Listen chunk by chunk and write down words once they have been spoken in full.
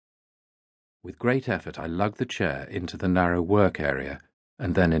With great effort, I lugged the chair into the narrow work area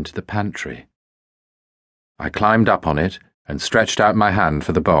and then into the pantry. I climbed up on it and stretched out my hand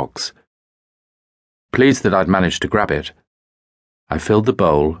for the box. Pleased that I'd managed to grab it, I filled the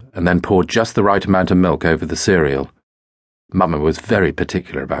bowl and then poured just the right amount of milk over the cereal. Mama was very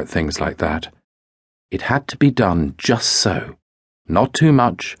particular about things like that. It had to be done just so, not too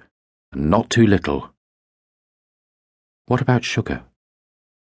much and not too little. What about sugar?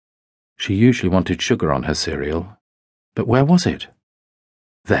 She usually wanted sugar on her cereal, but where was it?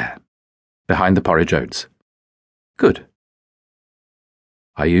 There, behind the porridge oats. Good.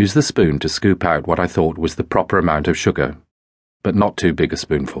 I used the spoon to scoop out what I thought was the proper amount of sugar, but not too big a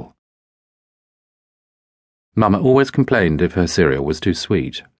spoonful. Mama always complained if her cereal was too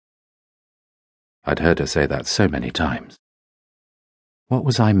sweet. I'd heard her say that so many times. What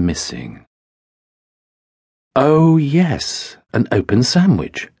was I missing? Oh, yes, an open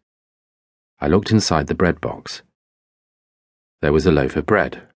sandwich. I looked inside the bread box. There was a loaf of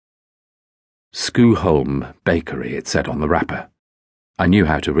bread. Skoholm Bakery, it said on the wrapper. I knew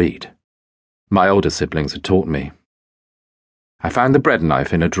how to read. My older siblings had taught me. I found the bread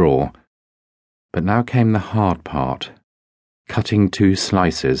knife in a drawer, but now came the hard part, cutting 2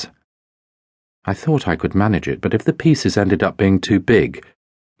 slices. I thought I could manage it, but if the pieces ended up being too big,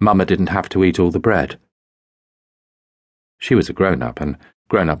 Mama didn't have to eat all the bread. She was a grown-up, and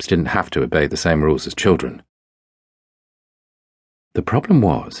grown-ups didn't have to obey the same rules as children. The problem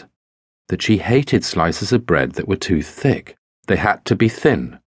was that she hated slices of bread that were too thick. They had to be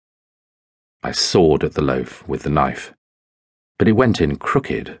thin. I sawed at the loaf with the knife, but it went in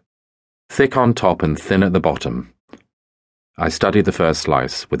crooked, thick on top and thin at the bottom. I studied the first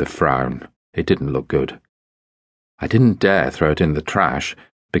slice with a frown. It didn't look good. I didn't dare throw it in the trash,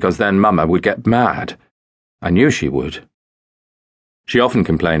 because then Mama would get mad. I knew she would. She often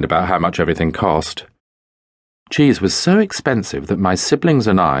complained about how much everything cost. Cheese was so expensive that my siblings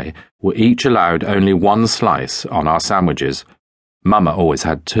and I were each allowed only 1 slice on our sandwiches. Mama always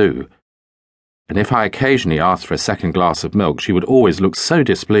had 2. And if I occasionally asked for a second glass of milk, she would always look so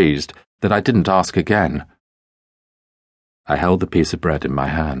displeased that I didn't ask again. I held the piece of bread in my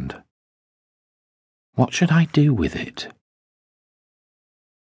hand. What should I do with it?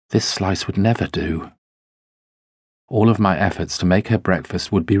 This slice would never do. All of my efforts to make her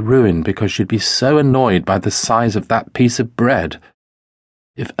breakfast would be ruined because she'd be so annoyed by the size of that piece of bread.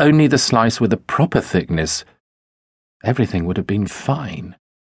 If only the slice were the proper thickness, everything would have been fine.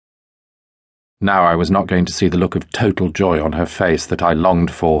 Now I was not going to see the look of total joy on her face that I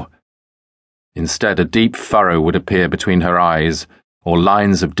longed for. Instead, a deep furrow would appear between her eyes, or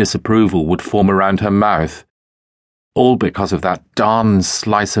lines of disapproval would form around her mouth, all because of that darned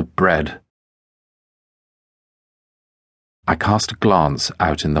slice of bread. I cast a glance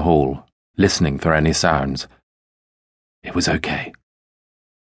out in the hall, listening for any sounds. It was okay.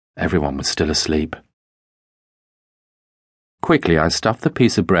 Everyone was still asleep. Quickly, I stuffed the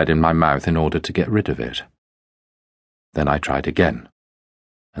piece of bread in my mouth in order to get rid of it. Then I tried again,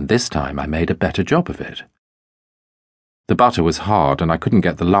 and this time I made a better job of it. The butter was hard, and I couldn't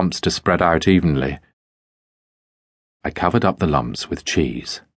get the lumps to spread out evenly. I covered up the lumps with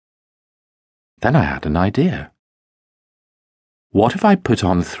cheese. Then I had an idea. What if I put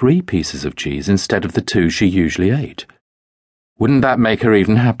on 3 pieces of cheese instead of the 2 she usually ate? Wouldn't that make her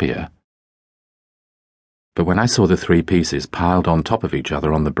even happier? But when I saw the 3 pieces piled on top of each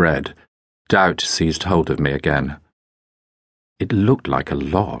other on the bread, doubt seized hold of me again. It looked like a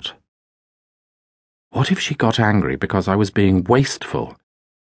lot. What if she got angry because I was being wasteful?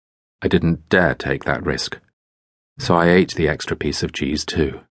 I didn't dare take that risk, so I ate the extra piece of cheese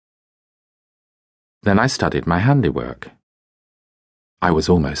too. Then I studied my handiwork. I was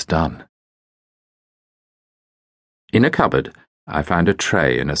almost done. In a cupboard, I found a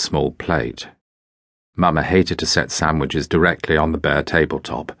tray and a small plate. Mama hated to set sandwiches directly on the bare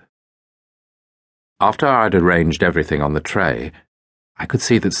tabletop. After I'd arranged everything on the tray, I could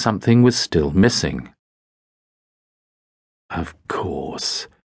see that something was still missing. Of course.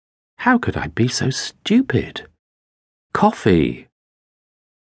 How could I be so stupid? Coffee.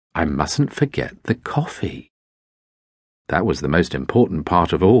 I mustn't forget the coffee. That was the most important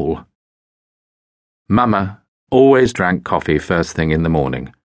part of all. Mama always drank coffee first thing in the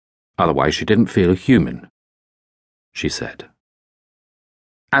morning. Otherwise she didn't feel human, she said.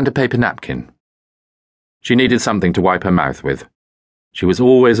 And a paper napkin. She needed something to wipe her mouth with. She was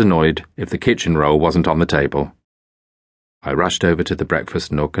always annoyed if the kitchen roll wasn't on the table. I rushed over to the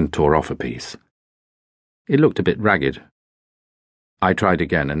breakfast nook and tore off a piece. It looked a bit ragged. I tried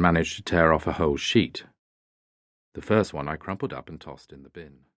again and managed to tear off a whole sheet. The first one I crumpled up and tossed in the bin.